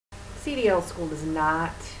CDL school does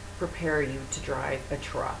not prepare you to drive a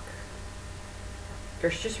truck.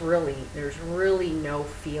 There's really no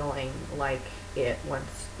feeling like it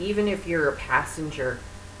once, even if you're a passenger,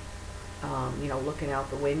 looking out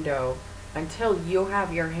the window, until you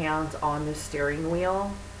have your hands on the steering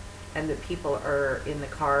wheel and the people are in the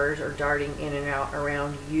cars or darting in and out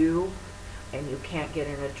around you, and you can't get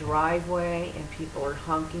in a driveway and people are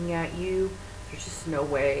honking at you. There's just no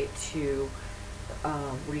way to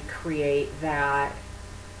recreate that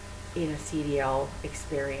in a CDL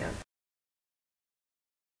experience.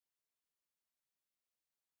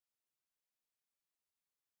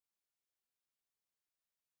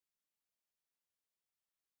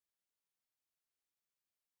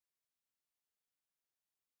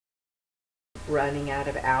 Running out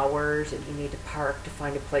of hours and you need to park to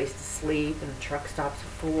find a place to sleep and the truck stops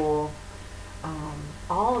full.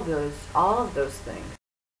 All of those things.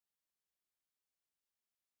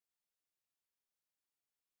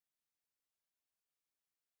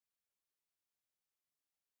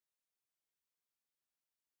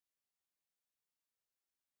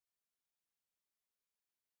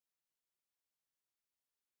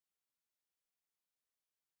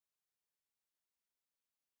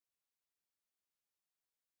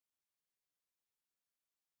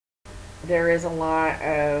 There is a lot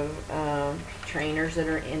of trainers that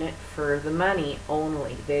are in it for the money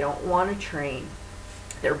only. They don't want to train.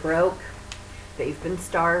 They're broke. They've been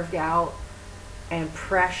starved out and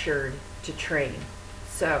pressured to train.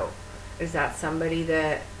 So, is that somebody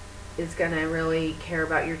that is going to really care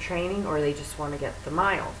about your training, or they just want to get the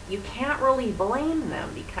miles? You can't really blame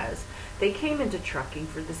them, because they came into trucking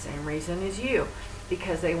for the same reason as you,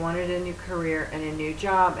 because they wanted a new career and a new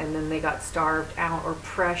job, and then they got starved out or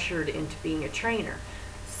pressured into being a trainer.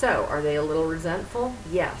 So, are they a little resentful?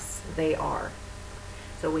 Yes, they are.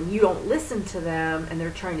 So when you don't listen to them and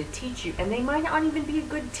they're trying to teach you, and they might not even be a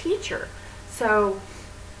good teacher. So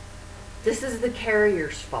this is the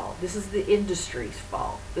carrier's fault. This is the industry's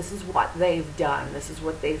fault. This is what they've done. This is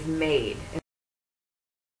what they've made.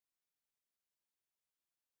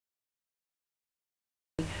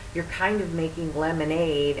 You're kind of making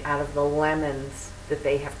lemonade out of the lemons that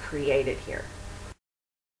they have created here.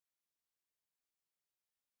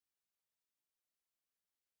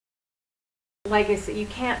 Like I said, you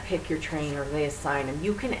can't pick your trainer. They assign them.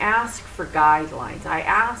 You can ask for guidelines. I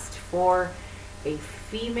asked for a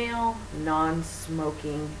female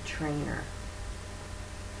non-smoking trainer.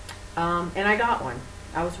 And I got one.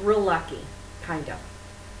 I was real lucky, kind of.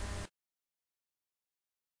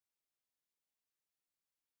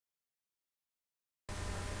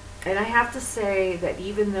 And I have to say that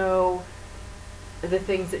even though the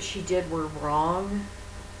things that she did were wrong,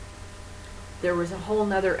 there was a whole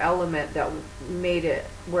nother element that made it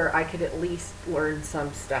where I could at least learn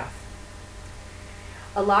some stuff.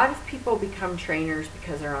 A lot of people become trainers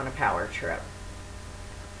because they're on a power trip.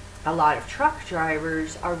 A lot of truck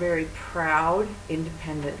drivers are very proud,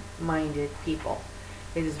 independent-minded people.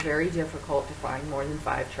 It is very difficult to find more than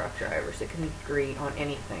 5 truck drivers that can agree on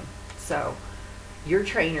anything. So your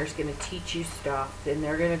trainer's going to teach you stuff, and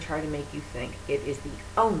they're going to try to make you think it is the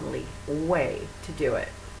only way to do it.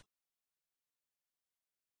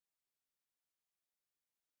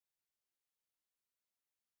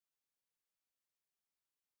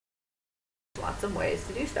 Lots of ways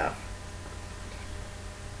to do stuff.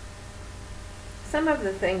 Some of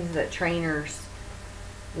the things that trainers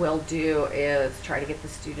will do is try to get the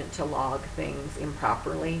student to log things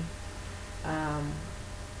improperly,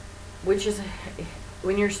 which is,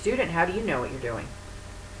 when you're a student, how do you know what you're doing?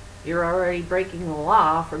 You're already breaking the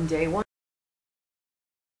law from day one.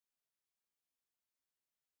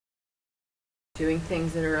 Doing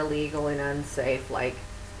things that are illegal and unsafe, like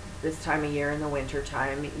this time of year in the winter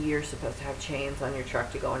time, you're supposed to have chains on your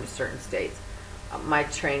truck to go into certain states. My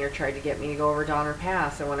trainer tried to get me to go over Donner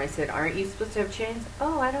Pass, and when I said, aren't you supposed to have chains?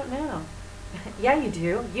 Oh, I don't know. Yeah, you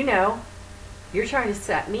do. You know. You're trying to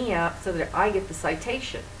set me up so that I get the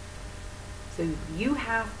citation. So you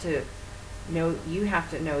have to know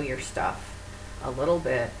your stuff a little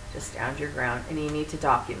bit to stand your ground, and you need to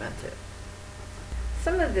document it.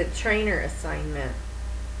 Some of the trainer assignment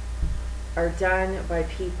are done by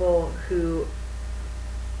people who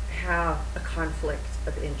have a conflict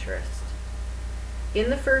of interest. In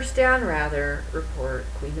the First Down Rather report,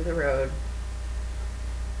 Queen of the Road,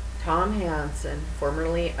 Tom Hansen,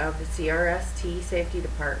 formerly of the CRST Safety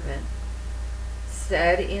Department,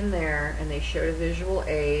 said in there, and they showed a visual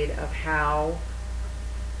aid of how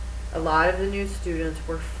a lot of the new students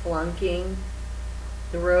were flunking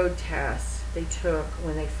the road tests they took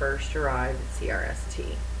when they first arrived at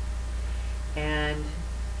CRST. And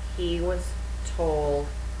he was told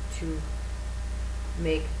to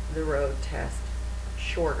make the road test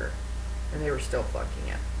shorter, and they were still flunking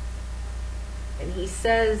it. And he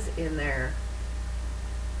says in there,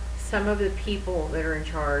 some of the people that are in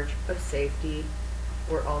charge of safety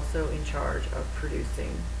were also in charge of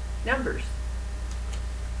producing numbers.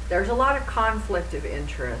 There's a lot of conflict of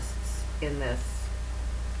interests in this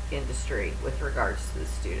industry with regards to the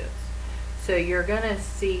students. So you're going to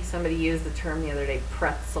see, somebody used the term the other day,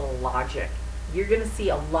 pretzel logic. You're going to see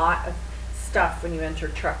a lot of stuff when you enter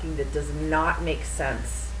trucking that does not make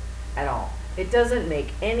sense at all. It doesn't make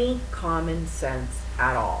any common sense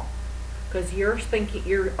at all. Because you're thinking,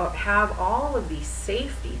 you have all of these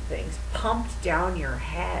safety things pumped down your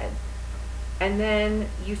head. And then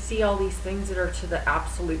you see all these things that are to the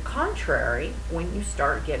absolute contrary when you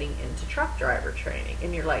start getting into truck driver training.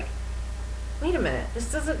 And you're like, wait a minute,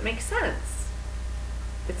 this doesn't make sense.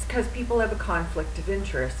 It's because people have a conflict of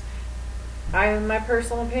interest. In my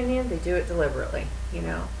personal opinion, they do it deliberately. You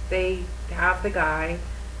know, they have the guy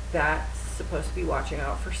that's supposed to be watching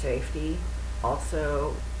out for safety,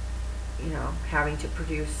 also, you know, having to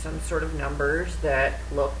produce some sort of numbers that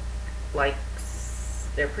look like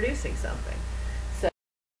they're producing something. So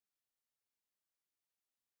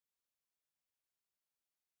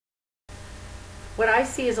what I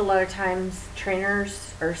see is a lot of times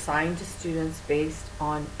trainers are assigned to students based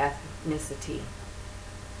on ethnicity.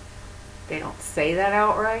 They don't say that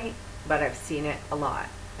outright, but I've seen it a lot.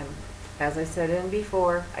 And as I said in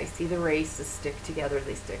before, I see the races stick together,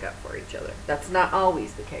 they stick up for each other. That's not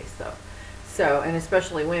always the case though. So, and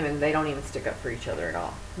especially women, they don't even stick up for each other at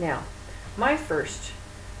all. Now, my first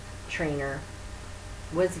trainer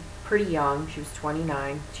was pretty young. She was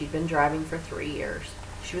 29. She'd been driving for 3 years.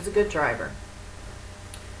 She was a good driver.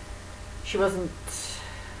 She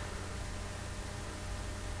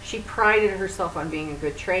prided herself on being a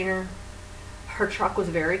good trainer. Her truck was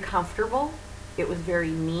very comfortable. It was very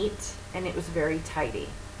neat, and it was very tidy.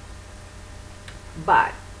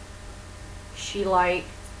 But she liked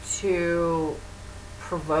to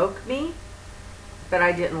provoke me, but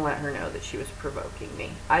I didn't let her know that she was provoking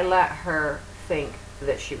me. I let her think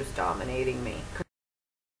that she was dominating me.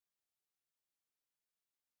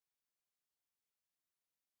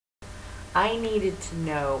 I needed to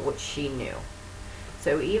know what she knew.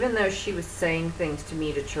 So even though she was saying things to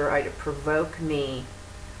me to try to provoke me,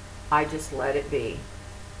 I just let it be,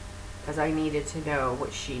 because I needed to know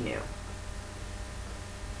what she knew.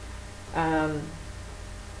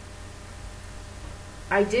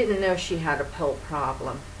 I didn't know she had a pill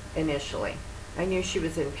problem initially. I knew she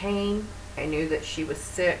was in pain. I knew that she was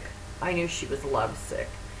sick. I knew she was lovesick.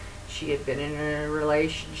 She had been in a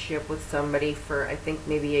relationship with somebody for, I think,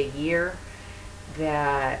 maybe a year,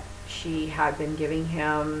 that she had been giving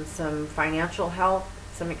him some financial help,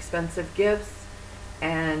 some expensive gifts,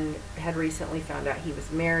 and had recently found out he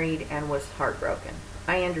was married and was heartbroken.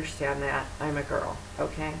 I understand that. I'm a girl,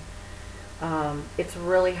 okay? It's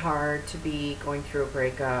really hard to be going through a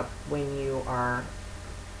breakup when you are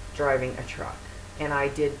driving a truck. And I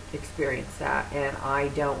did experience that, and I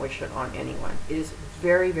don't wish it on anyone. It is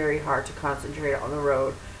very, very hard to concentrate on the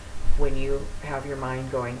road when you have your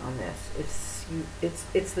mind going on this.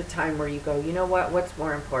 It's the time where you go, you know what? What's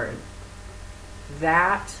more important?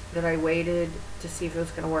 That I waited to see if it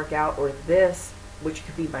was going to work out, or this, which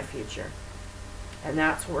could be my future. And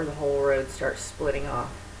that's where the whole road starts splitting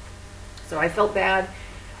off. So I felt bad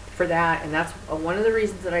for that, and that's one of the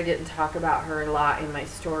reasons that I didn't talk about her a lot in my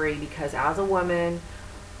story, because as a woman,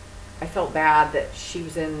 I felt bad that she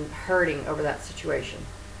was hurting over that situation.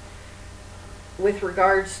 With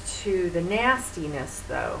regards to the nastiness,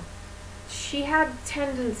 though, she had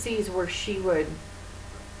tendencies where she would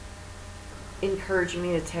encourage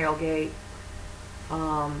me to tailgate,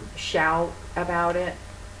 shout about it,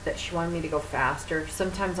 that she wanted me to go faster,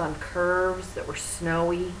 sometimes on curves that were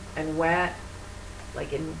snowy and wet,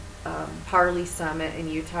 like in Parley Summit in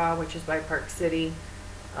Utah, which is by Park City,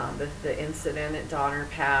 the incident at Donner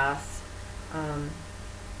Pass.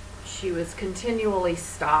 She was continually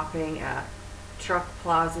stopping at truck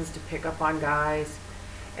plazas to pick up on guys.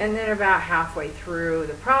 And then about halfway through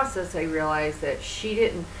the process, I realized that she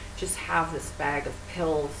didn't just have this bag of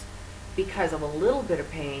pills because of a little bit of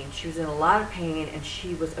pain. She was in a lot of pain, and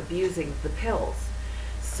she was abusing the pills.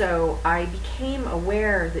 So I became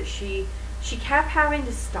aware that she kept having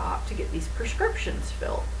to stop to get these prescriptions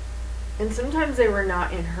filled. And sometimes they were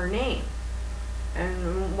not in her name.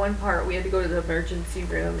 And one part, we had to go to the emergency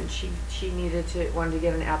room, and she wanted to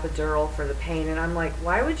get an epidural for the pain. And I'm like,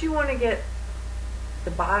 why would you want to get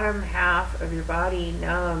the bottom half of your body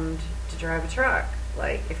numbed to drive a truck?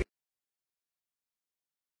 Like, if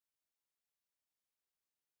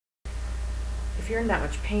you're in that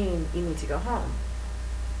much pain, you need to go home.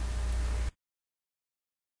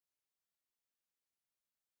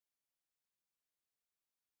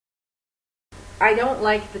 I don't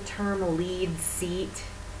like the term lead seat.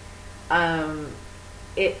 Um,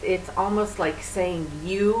 it's almost like saying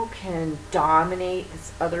you can dominate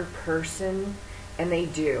this other person, and they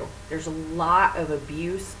do. There's a lot of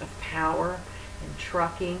abuse of power in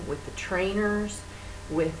trucking with the trainers,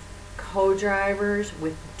 with co-drivers,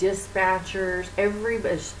 with dispatchers.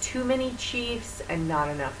 There's too many chiefs and not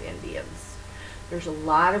enough Indians. There's a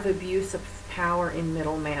lot of abuse of power in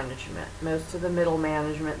middle management. Most of the middle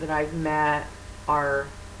management that I've met are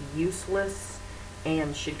useless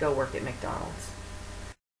and should go work at McDonald's.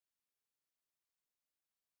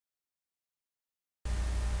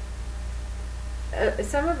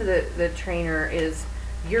 Some of the trainer is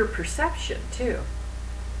your perception too.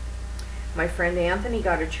 My friend Anthony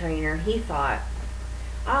got a trainer. He thought,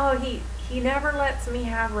 oh, he never lets me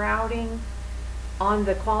have routing on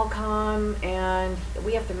the Qualcomm, and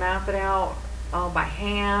we have to map it out by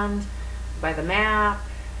hand, by the map.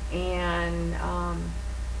 And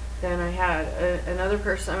then I had another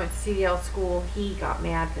person at CDL School. He got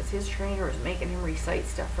mad because his trainer was making him recite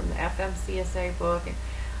stuff from the FMCSA book. And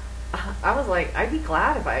I was like, I'd be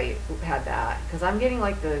glad if I had that, because I'm getting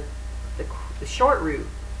like the short route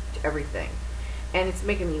to everything. And it's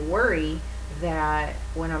making me worry that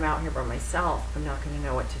when I'm out here by myself, I'm not going to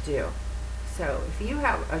know what to do. So if you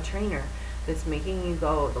have a trainer that's making you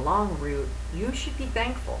go the long route, you should be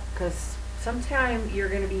thankful, because sometime you're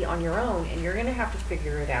going to be on your own and you're going to have to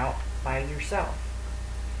figure it out by yourself.